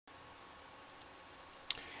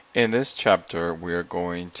In this chapter, we are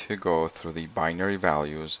going to go through the binary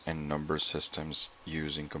values and number systems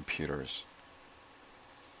used in computers.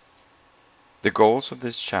 The goals of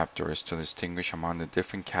this chapter is to distinguish among the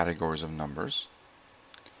different categories of numbers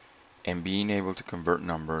and being able to convert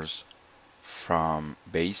numbers from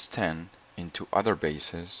base 10 into other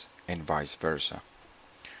bases and vice versa.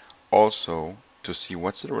 Also, to see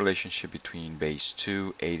what's the relationship between base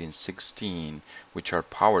 2, 8, and 16, which are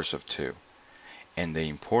powers of 2, and the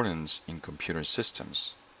importance in computer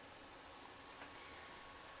systems.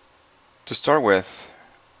 To start with,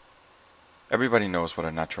 everybody knows what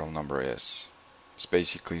a natural number is. It's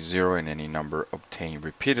basically 0 in any number obtained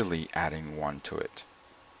repeatedly adding 1 to it.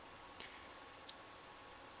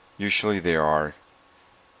 Usually they are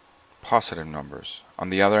positive numbers. On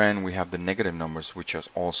the other end, we have the negative numbers, which are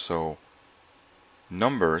also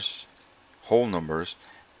numbers, whole numbers,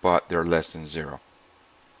 but they're less than 0.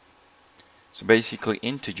 So basically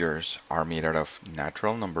integers are made out of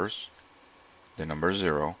natural numbers, the number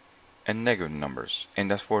 0, and negative numbers.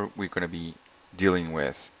 And that's what we're going to be dealing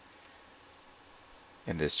with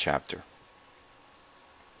in this chapter.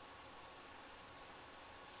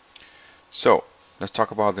 So let's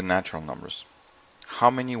talk about the natural numbers. How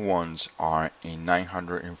many ones are in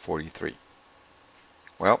 943?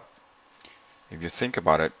 Well, if you think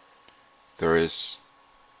about it, there is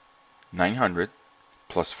 900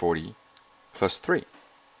 plus 40 plus 3,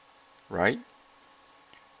 right?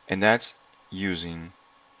 And that's using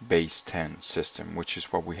base 10 system, which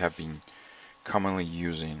is what we have been commonly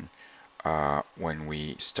using when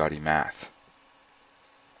we study math.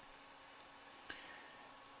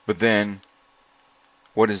 But then,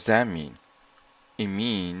 what does that mean? It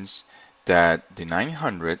means that the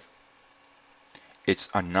 900, it's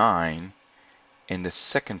a 9 in the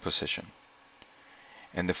second position.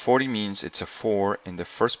 And the 40 means it's a 4 in the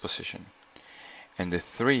first position. And the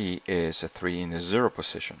 3 is a 3 in the 0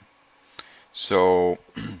 position. So,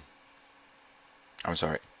 I'm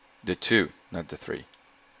sorry, the 2, not the 3.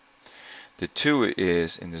 The 2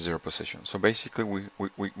 is in the 0 position. So basically,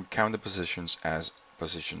 we count the positions as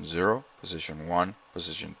position 0, position 1,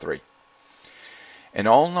 position 3. And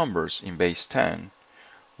all numbers in base 10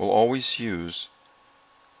 will always use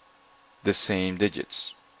the same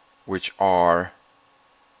digits, which are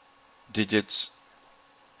digits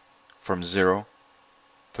from 0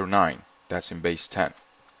 through 9. That's in base 10.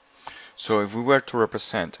 So if we were to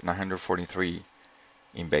represent 943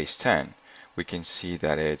 in base 10, we can see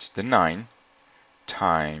that it's the 9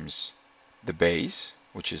 times the base,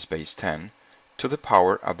 which is base 10, to the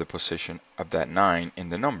power of the position of that 9 in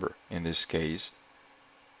the number, in this case,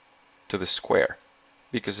 to the square,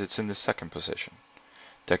 because it's in the second position.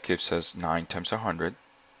 That gives us 9 times 100,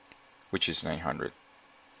 which is 900.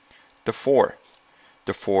 The 4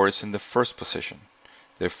 is in the first position.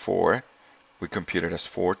 Therefore, we compute it as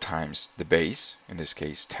 4 times the base, in this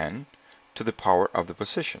case 10, to the power of the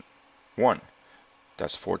position, 1.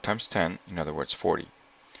 That's 4 times 10, in other words 40.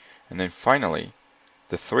 And then finally,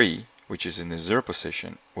 the 3, which is in the 0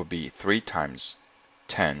 position, will be 3 times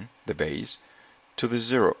 10, the base, to the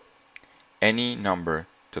 0. Any number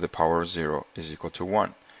to the power of 0 is equal to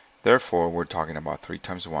 1. Therefore, we're talking about 3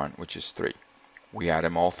 times 1, which is 3. We add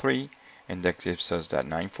them all 3, and that gives us that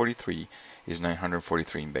 943 is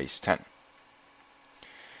 943 in base 10.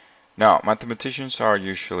 Now, mathematicians are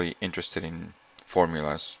usually interested in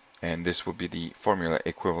formulas, and this would be the formula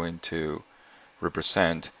equivalent to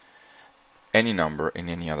represent any number in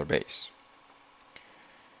any other base.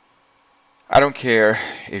 I don't care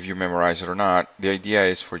if you memorize it or not. The idea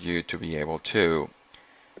is for you to be able to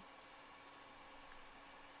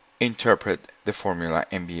interpret the formula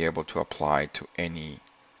and be able to apply to any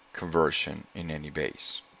conversion in any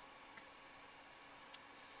base.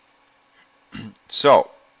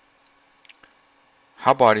 So,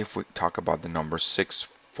 how about if we talk about the number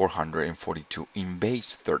 6,442 in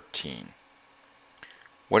base 13?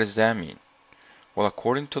 What does that mean? Well,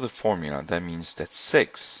 according to the formula, that means that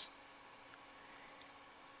 6,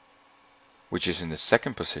 which is in the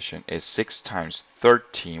second position, is 6 times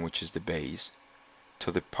 13, which is the base,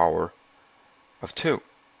 to the power of 2.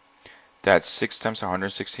 That's 6 times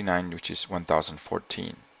 169, which is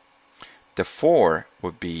 1014. The 4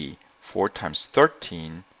 would be 4 times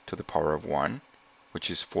 13 to the power of 1, which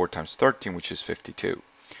is 4 times 13, which is 52.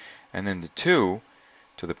 And then the 2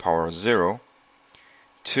 to the power of 0,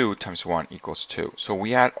 2 times 1 equals 2. So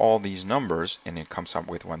we add all these numbers and it comes up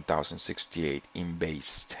with 1068 in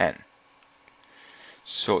base 10.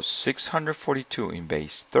 So 642 in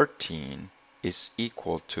base 13 is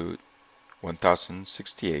equal to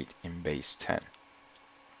 1068 in base 10.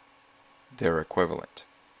 They're equivalent.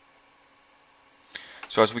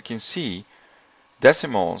 So as we can see,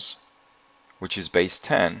 decimals, which is base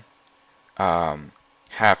 10,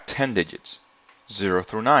 have 10 digits, 0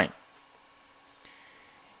 through 9.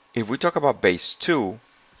 If we talk about base 2,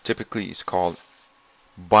 typically it's called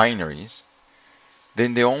binaries,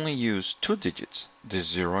 then they only use 2 digits, the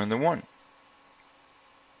 0 and the 1.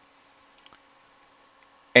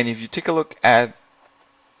 And if you take a look at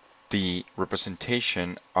the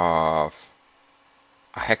representation of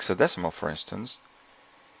a hexadecimal, for instance,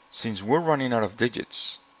 since we're running out of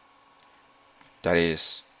digits, that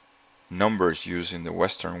is, numbers used in the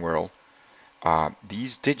Western world,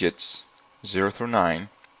 these digits, 0 through 9,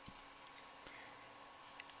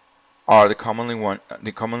 are the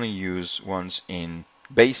commonly used ones in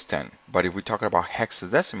base 10. But if we talk about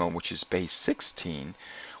hexadecimal, which is base 16,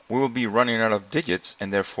 we will be running out of digits,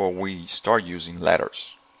 and therefore we start using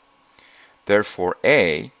letters. Therefore,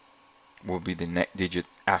 A will be the digit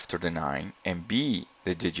after the 9, and B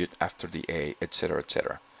the digit after the A,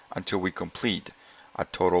 etc., until we complete a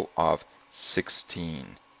total of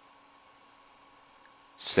 16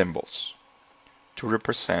 symbols to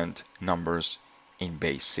represent numbers in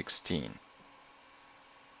base 16.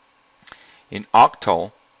 In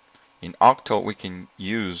octal, we can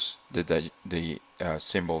use the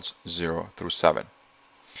symbols 0 through 7.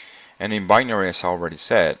 And in binary, as I already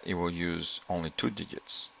said, it will use only 2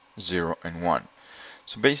 digits, 0 and 1.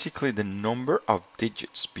 So basically, the number of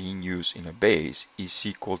digits being used in a base is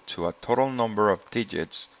equal to a total number of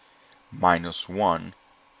digits minus 1,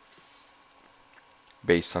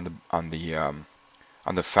 based on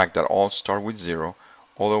the fact that all start with 0,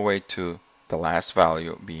 all the way to the last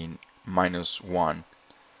value being minus 1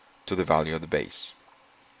 to the value of the base.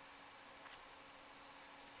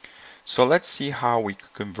 So let's see how we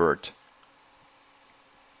could convert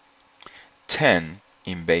 10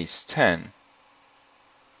 in base 10,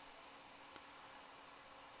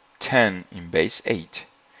 10 in base 8,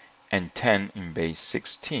 and 10 in base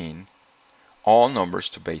 16, all numbers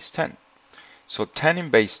to base 10. So 10 in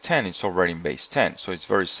base 10 is already in base 10, so it's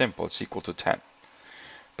very simple, it's equal to 10.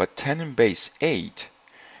 But 10 in base 8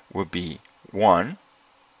 would be 1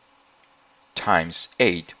 times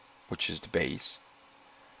 8, which is the base,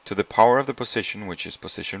 to the power of the position, which is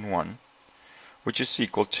position 1, which is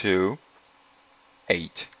equal to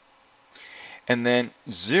 8. And then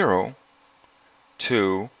 0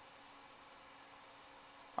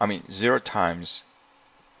 times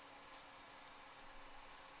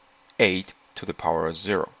 8 to the power of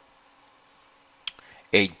 0.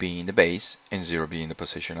 8 being the base and 0 being the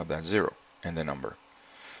position of that 0 and the number.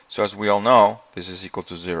 So as we all know, this is equal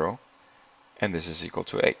to 0 and this is equal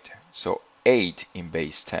to 8. So 8 in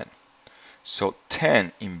base 10. So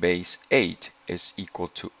 10 in base 8 is equal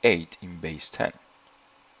to 8 in base 10.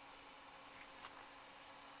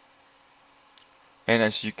 And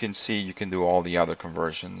as you can see, you can do all the other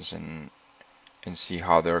conversions and see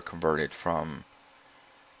how they're converted from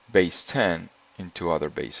base 10 into other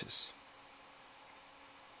bases.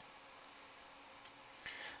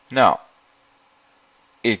 Now,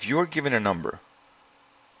 if you're given a number,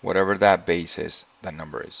 whatever that base is, that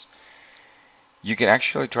number is, you can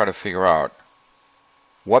actually try to figure out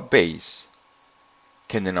what base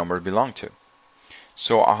can the number belong to.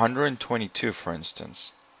 So 122, for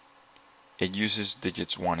instance, it uses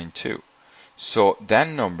digits 1 and 2. So that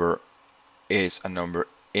number is a number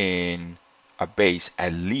in a base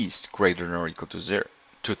at least greater than or equal to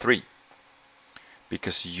 3,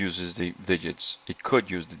 because it uses the digits, it could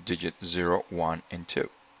use the digit 0, 1, and 2.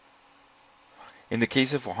 In the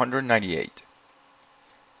case of 198,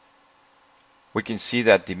 we can see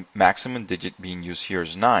that the maximum digit being used here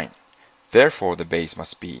is 9. Therefore, the base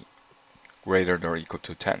must be greater than or equal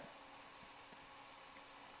to 10.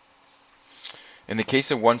 In the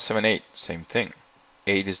case of 178, same thing.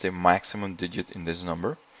 8 is the maximum digit in this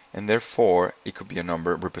number, and therefore it could be a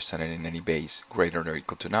number represented in any base greater than or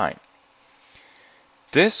equal to 9.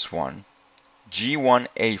 This one,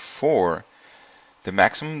 G1A4, the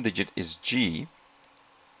maximum digit is G,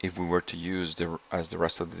 if we were to use as the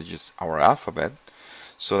rest of the digits our alphabet.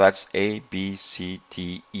 So that's A, B, C,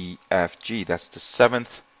 D, E, F, G. That's the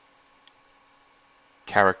 7th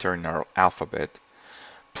character in our alphabet,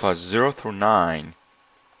 plus 0 through 9.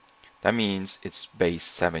 That means it's base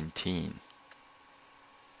 17.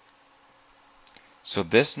 So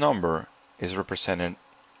this number is represented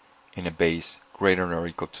in a base greater than or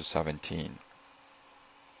equal to 17.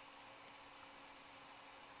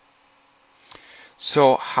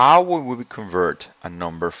 So how would we convert a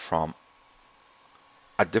number from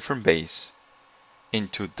a different base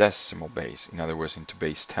into decimal base, in other words, into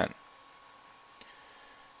base 10?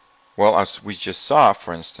 Well, as we just saw,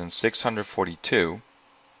 for instance, 642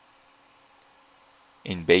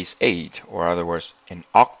 in base 8, or other words, in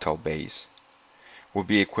octal base, will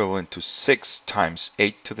be equivalent to 6 times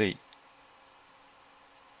 8 to the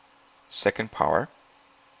second power,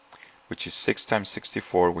 which is 6 times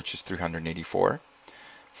 64, which is 384.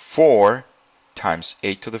 4 times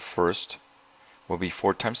 8 to the first will be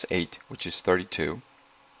 4 times 8, which is 32.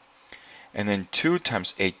 And then 2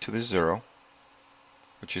 times 8 to the 0,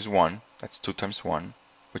 which is 1. That's 2 times 1,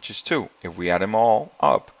 which is 2. If we add them all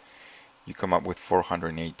up, you come up with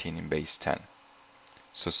 418 in base 10.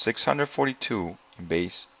 So 642 in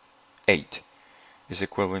base 8 is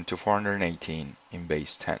equivalent to 418 in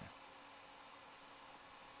base 10.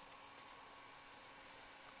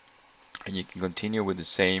 And you can continue with the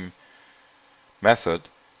same method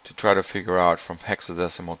to try to figure out from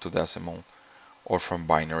hexadecimal to decimal or from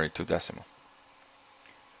binary to decimal.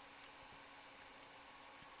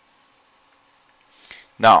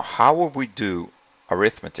 Now, how would we do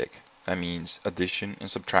arithmetic? That means addition and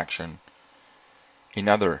subtraction in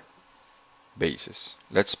other bases.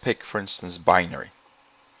 Let's pick, for instance, binary.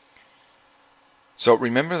 So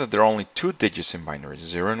remember that there are only 2 digits in binary,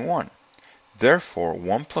 0 and 1. Therefore,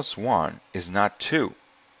 1 plus 1 is not 2.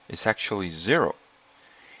 It's actually 0.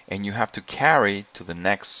 And you have to carry to the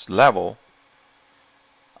next level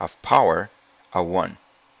of power a 1.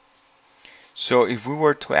 So if we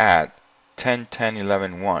were to add 10, 10,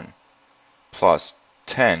 11, 1 plus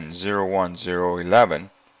 10, 0, 1, 0, 11,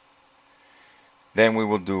 then we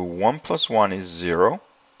will do 1 plus 1 is 0,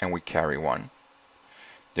 and we carry 1.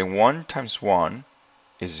 Then 1 times 1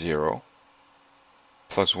 is 0,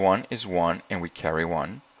 plus 1 is 1, and we carry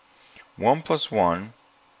 1. 1 plus 1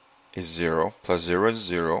 is 0, plus 0 is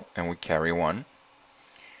 0, and we carry 1.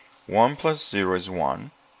 1 plus 0 is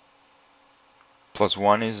 1, plus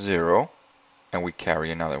 1 is 0, and we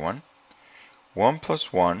carry another 1. 1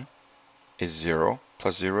 plus 1 is 0,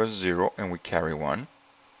 plus 0 is 0, and we carry 1.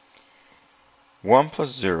 1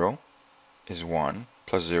 plus 0 is 1,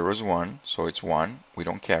 plus 0 is 1, so it's 1, we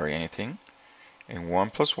don't carry anything. And 1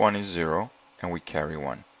 plus 1 is 0, and we carry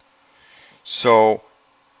 1. So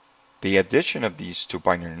the addition of these two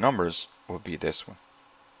binary numbers will be this one.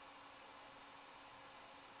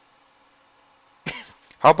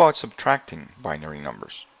 How about subtracting binary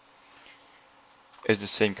numbers? It's the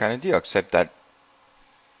same kind of deal, except that,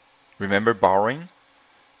 remember borrowing?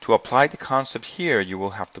 To apply the concept here, you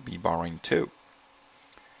will have to be borrowing 2.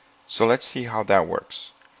 So let's see how that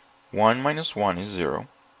works. 1 minus 1 is 0.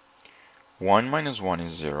 1 minus 1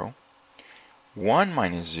 is 0. 1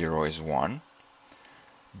 minus 0 is 1.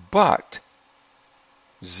 But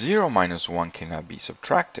 0 minus 1 cannot be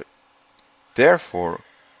subtracted. Therefore,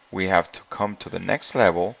 we have to come to the next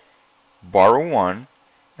level, borrow 1,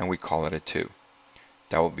 and we call it a 2.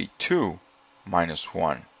 That will be 2 minus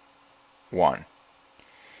 1, 1.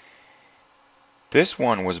 This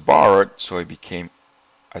 1 was borrowed, so it became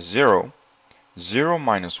a 0. 0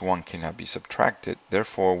 minus 1 cannot be subtracted.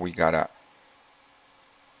 Therefore, we gotta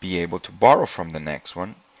be able to borrow from the next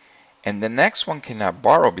one. And the next one cannot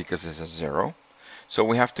borrow because it's a 0. So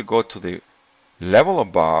we have to go to the level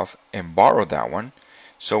above and borrow that one.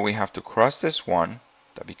 So we have to cross this 1.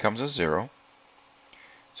 That becomes a 0.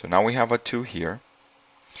 So now we have a 2 here.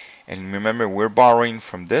 And remember, we're borrowing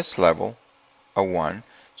from this level a 1.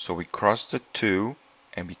 So we cross the 2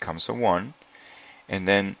 and becomes a 1. And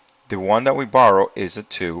then the 1 that we borrow is a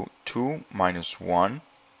 2. 2 minus 1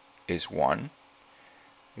 is 1.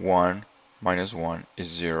 1 minus 1 is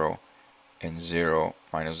 0. And 0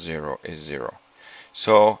 minus 0 is 0.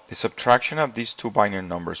 So the subtraction of these two binary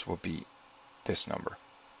numbers will be this number.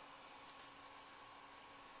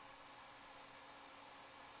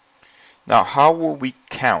 Now, how will we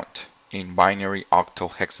count in binary, octal,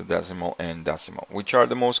 hexadecimal, and decimal, which are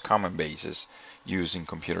the most common bases used in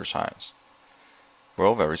computer science?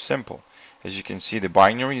 Well, very simple. As you can see, the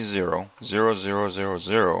binary 0, 0, 0, 0,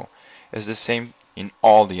 0 is the same in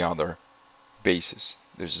all the other bases.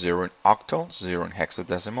 There's 0 in octal, 0 in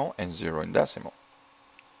hexadecimal, and 0 in decimal.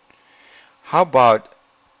 How about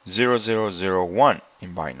 0, 0, 0, 1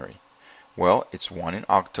 in binary? Well, it's 1 in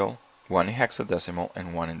octal, 1 in hexadecimal,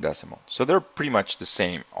 and 1 in decimal. So they're pretty much the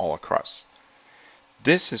same all across.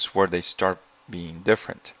 This is where they start being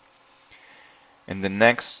different. In the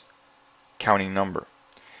next counting number,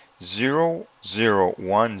 0, 0,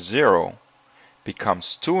 1, 0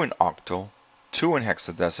 becomes 2 in octal, 2 in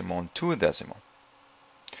hexadecimal, and 2 in decimal.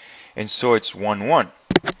 And so it's 1, 1.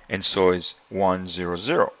 And so is 1, 0,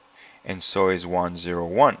 0. And so is 1, 0,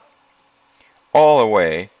 1. All the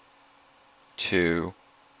way to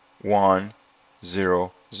 1,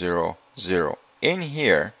 0, 0, 0. In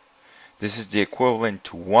here, this is the equivalent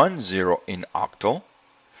to 1, 0 in octal,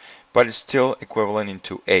 but it's still equivalent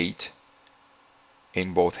into 8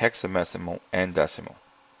 in both hexadecimal and decimal.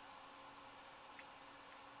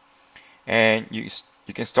 And you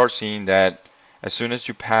can start seeing that as soon as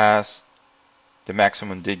you pass the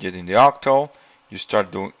maximum digit in the octal, you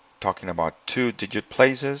start talking about 2-digit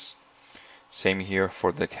places. Same here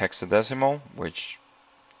for the hexadecimal, which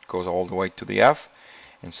goes all the way to the F.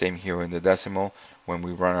 And same here in the decimal. When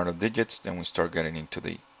we run out of digits, then we start getting into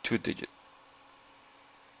the 2-digit.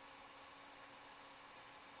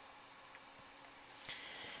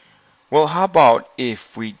 Well, how about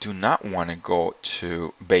if we do not want to go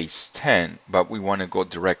to base 10, but we want to go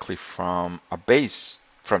directly from a base,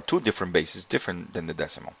 from 2 different bases, different than the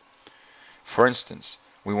decimal? For instance,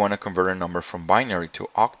 we want to convert a number from binary to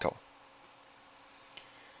octal.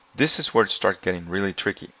 This is where it starts getting really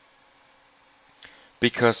tricky.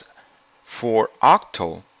 Because for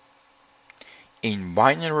octal, in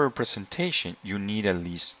binary representation, you need at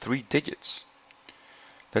least 3 digits.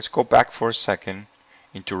 Let's go back for a second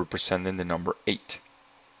into representing the number 8.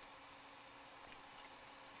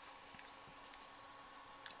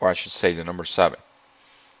 Or I should say the number 7,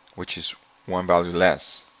 which is one value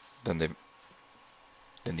less than the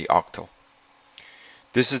octal.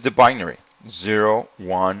 This is the binary, 0,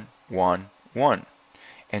 1, 1, 1,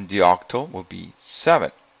 and the octal will be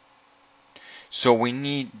 7. So we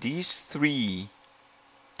need these 3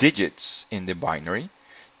 digits in the binary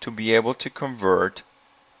to be able to convert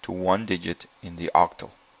to 1 digit in the octal.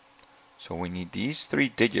 So we need these 3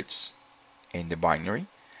 digits in the binary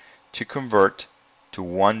to convert to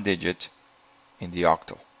 1 digit in the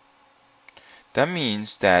octal. That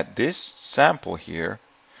means that this sample here,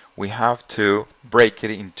 we have to break it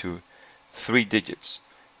into 3 digits.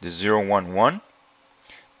 The 011,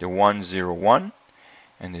 the 101,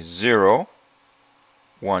 and the 010.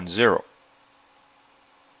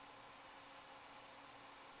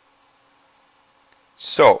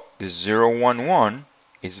 So the 011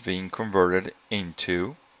 is being converted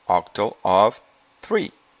into octal of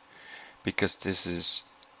 3 because this is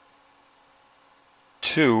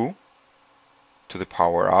 2 to the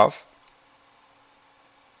power of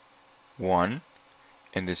 1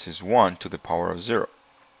 and this is 1 to the power of 0.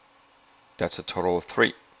 That's a total of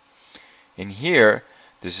 3. In here,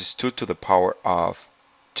 this is 2 to the power of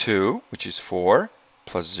 2, which is 4,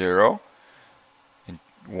 plus 0, and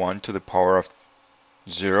 1 to the power of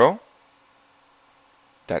 0,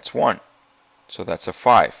 that's 1. So that's a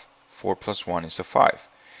 5. 4 plus 1 is a 5.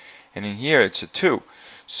 And in here, it's a 2.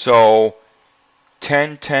 So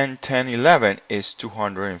 10, 10, 10, 11 is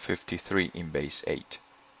 253 in base 8.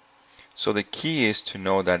 So the key is to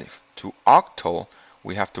know that to octal,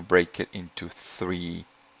 we have to break it into 3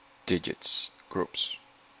 digits groups.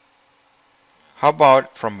 How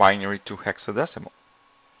about from binary to hexadecimal?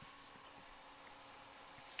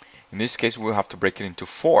 In this case, we'll have to break it into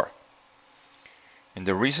 4. And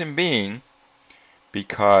the reason being,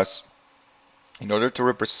 because in order to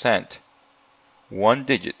represent 1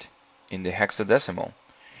 digit in the hexadecimal,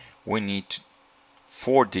 we need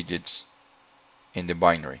 4 digits in the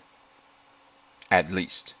binary, at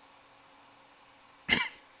least.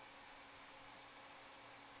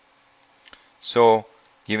 So,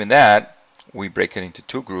 given that, we break it into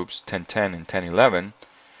 2 groups, 1010 and 1011.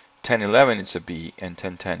 1011 is a B and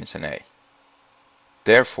 1010 is an A.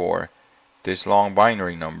 Therefore, this long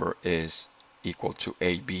binary number is equal to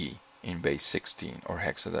AB in base 16 or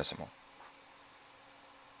hexadecimal.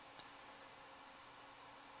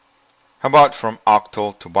 How about from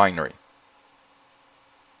octal to binary?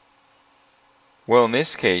 Well, in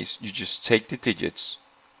this case, you just take the digits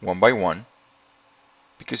one by one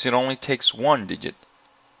because it only takes 1 digit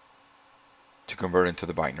to convert into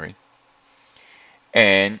the binary.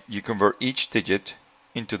 And you convert each digit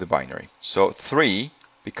into the binary. So 3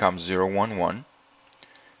 becomes 011,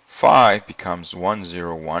 5 becomes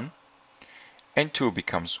 101, and 2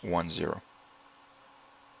 becomes 10.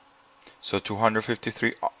 So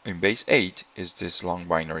 253 in base 8 is this long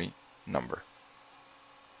binary number.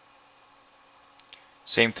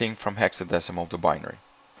 Same thing from hexadecimal to binary.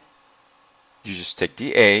 You just take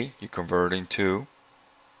the A, you convert it into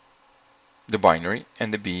the binary,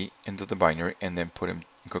 and the B into the binary, and then put them,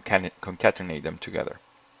 concatenate them together.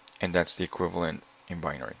 And that's the equivalent in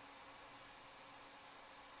binary.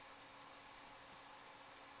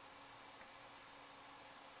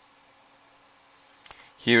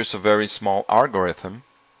 Here's a very small algorithm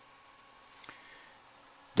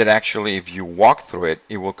that actually, if you walk through it,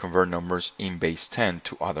 it will convert numbers in base 10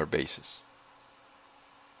 to other bases.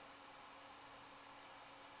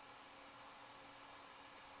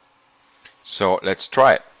 So let's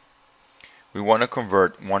try it. We want to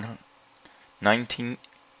convert 19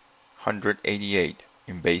 1988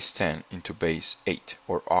 in base 10 into base 8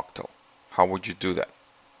 or octal. How would you do that?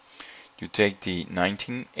 You take the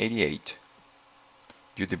 1988,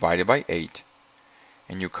 you divide it by 8,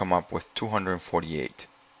 and you come up with 248,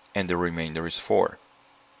 and the remainder is 4.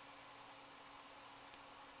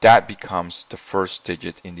 That becomes the first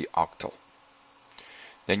digit in the octal.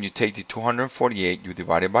 Then you take the 248, you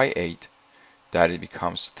divide it by 8, that it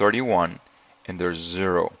becomes 31, and there's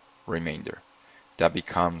 0 remainder. That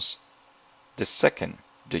becomes the second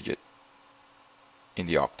digit in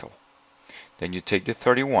the octal. Then you take the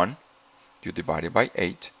 31, you divide it by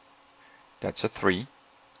 8, that's a 3,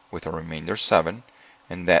 with a remainder 7,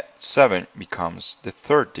 and that 7 becomes the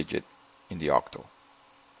third digit in the octal.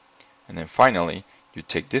 And then finally, you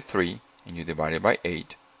take the 3 and you divide it by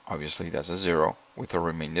 8, obviously that's a 0, with a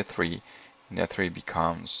remainder 3, and that 3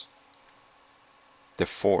 becomes the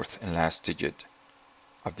fourth and last digit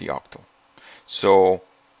of the octal. So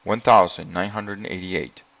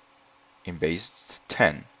 1988 in base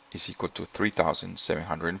 10 is equal to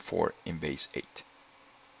 3704 in base 8.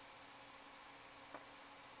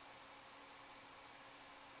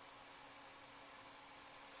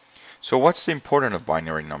 So what's the importance of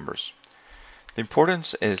binary numbers? The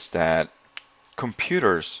importance is that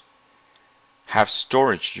computers have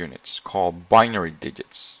storage units called binary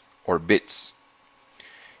digits or bits.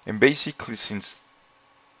 And basically, since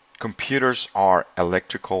computers are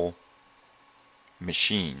electrical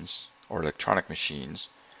machines or electronic machines,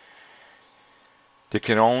 they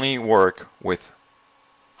can only work with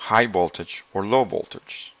high voltage or low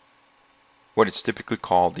voltage, what is typically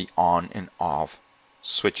called the on and off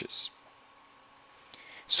switches.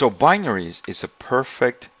 So binaries is a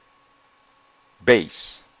perfect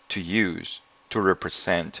base to use to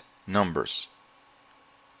represent numbers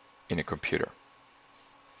in a computer.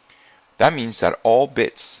 That means that all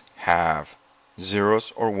bits have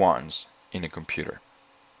zeros or ones in a computer.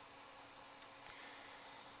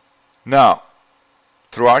 Now,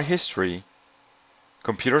 throughout history,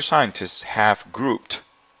 computer scientists have grouped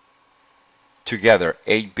together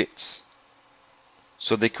 8 bits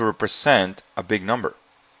so they could represent a big number.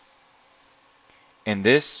 And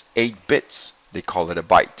this 8 bits, they call it a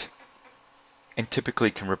byte, and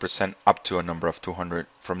typically can represent up to a number of 200,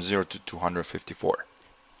 from 0 to 254.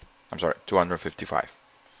 I'm sorry, 255.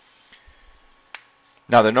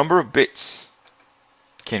 Now the number of bits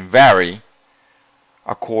can vary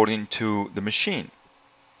according to the machine.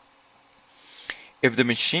 If the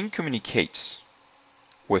machine communicates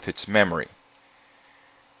with its memory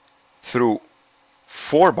through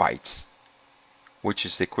 4 bytes, which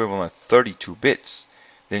is the equivalent of 32 bits,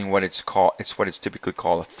 then it's what it's typically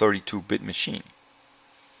called a 32-bit machine.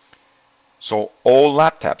 So all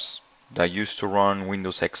laptops that used to run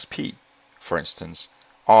Windows XP, for instance,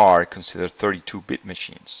 are considered 32-bit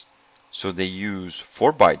machines. So they use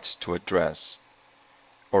 4 bytes to address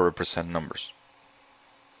or represent numbers.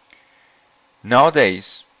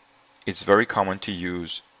 Nowadays, it's very common to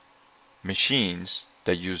use machines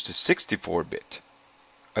that use the 64-bit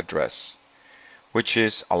address, which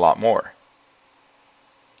is a lot more.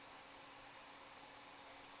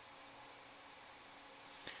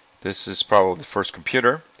 This is probably the first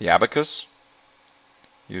computer, the abacus,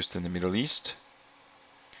 used in the Middle East.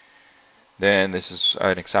 Then this is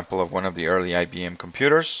an example of one of the early IBM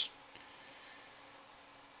computers.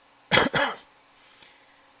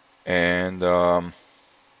 And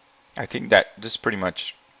I think that this is pretty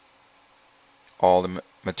much all the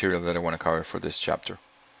material that I want to cover for this chapter.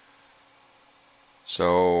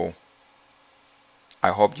 So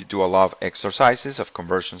I hope you do a lot of exercises of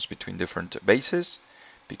conversions between different bases,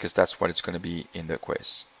 because that's what it's going to be in the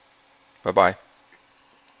quiz. Bye-bye.